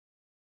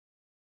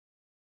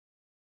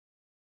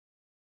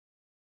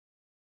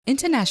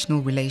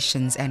International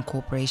Relations and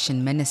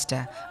Cooperation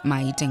Minister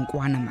Maite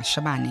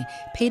Nkoana-Mashabane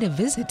paid a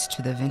visit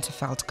to the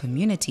Winterveldt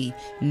community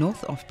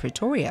north of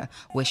Pretoria,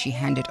 where she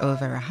handed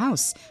over a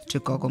house to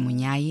Gogo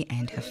Munyai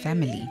and her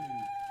family.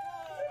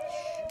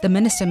 The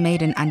minister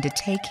made an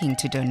undertaking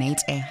to donate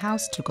a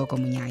house to Gogo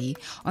Munyai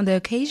on the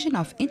occasion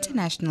of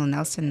International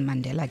Nelson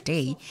Mandela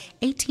Day,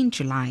 18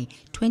 July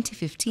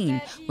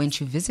 2015, when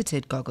she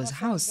visited Gogo's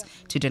house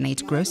to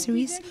donate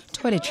groceries,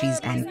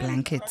 toiletries and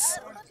blankets.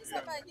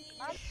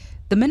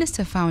 The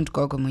minister found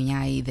Gogo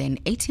Munyai, then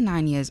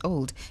 89 years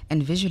old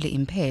and visually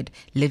impaired,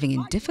 living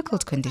in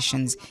difficult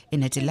conditions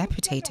in a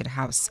dilapidated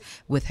house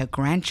with her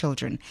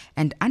grandchildren,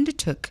 and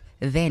undertook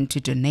then to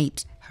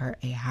donate her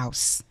a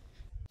house.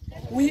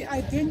 We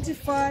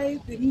identify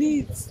the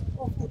needs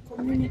of the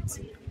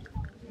community.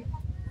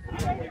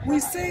 We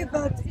say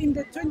that in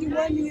the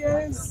 21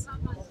 years,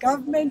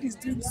 government is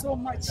doing so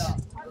much,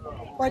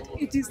 but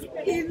it is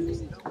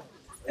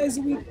as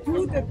we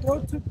do the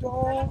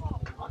door-to-door,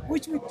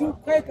 which we do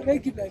quite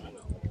regularly,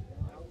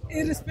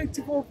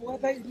 irrespective of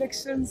whether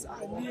elections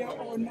are near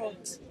or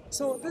not.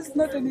 So this is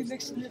not an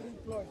electionary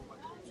ploy.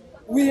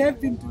 We have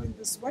been doing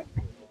this work,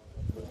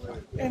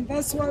 and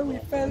that's why we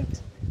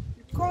felt,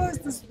 because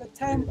this is the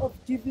time of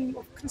giving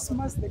of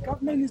Christmas, the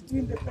government is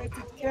doing the best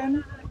it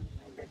can,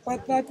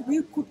 but that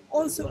we could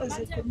also as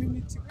a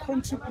community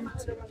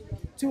contribute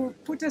to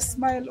put a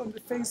smile on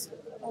the face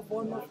of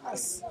one of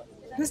us.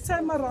 This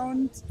time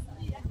around,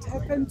 it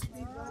happened to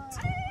be that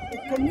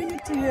the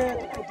community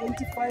here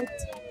identified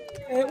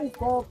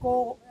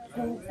Gogo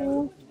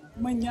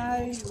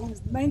Munyai, who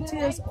is 90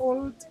 years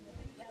old,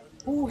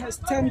 who has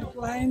turned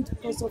blind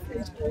because of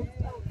age old,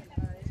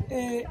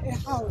 a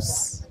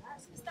house.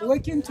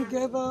 Working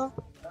together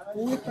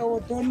with our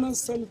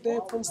donors,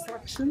 Solidaire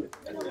Construction,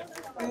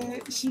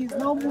 she is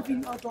now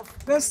moving out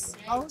of this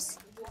house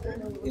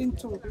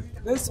into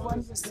this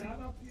one you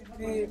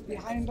see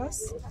behind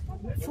us,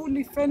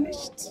 fully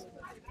finished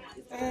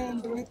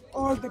and with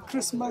all the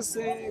Christmas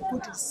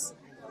goodies.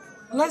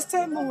 Last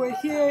time we were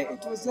here,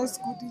 it was just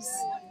goodies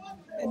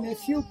and a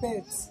few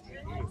beds.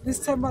 This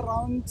time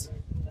around,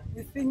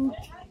 we think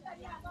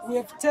we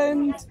have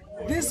turned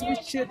this,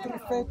 which she had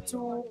referred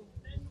to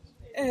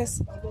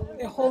as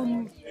a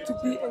home, to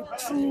be a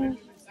true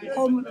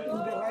home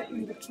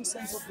in the true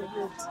sense of the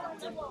word.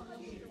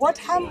 What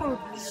humbled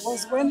me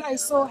was when I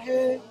saw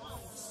her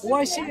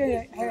washing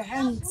her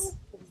hands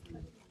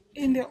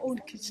in her own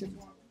kitchen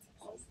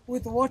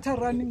with water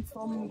running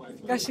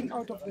gushing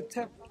out of the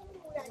tap.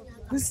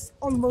 This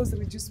almost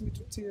reduced me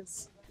to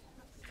tears.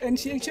 And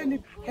she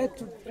actually had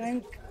to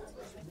drink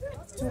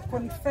to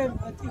confirm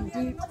that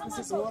indeed this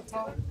is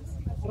water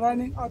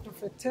running out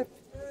of a tap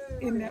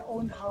in her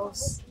own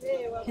house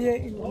here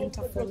in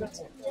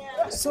Winterveldt.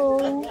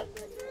 So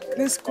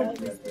this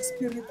completes the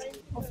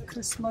spirit of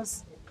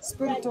Christmas,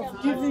 spirit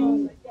of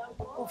giving,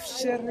 of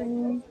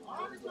sharing,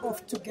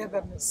 of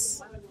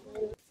togetherness.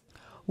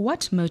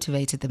 What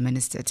motivated the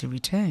minister to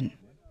return?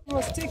 He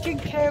was taking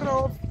care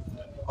of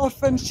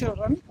orphan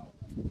children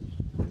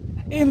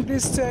in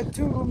this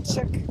two-room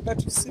shack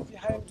that you see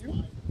behind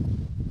you,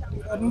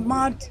 a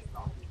mud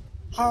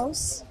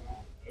house,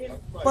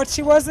 but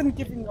she wasn't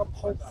giving up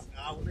hope.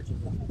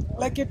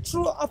 Like a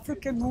true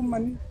African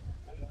woman,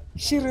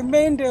 she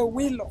remained a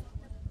willow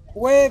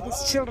where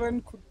these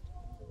children could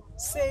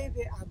say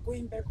they are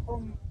going back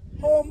home.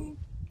 Home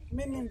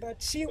meaning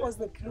that she was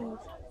the glue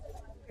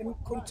and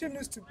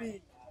continues to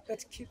be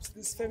that keeps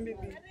this family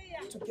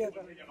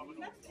together.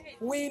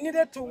 We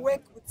needed to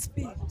work with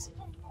speed,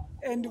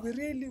 and we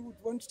really would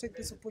want to take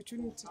this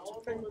opportunity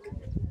to thank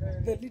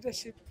the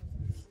leadership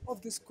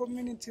of this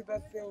community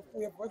that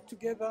we have worked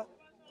together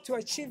to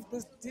achieve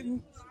this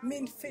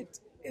mean feat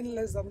in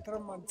less than 3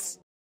 months.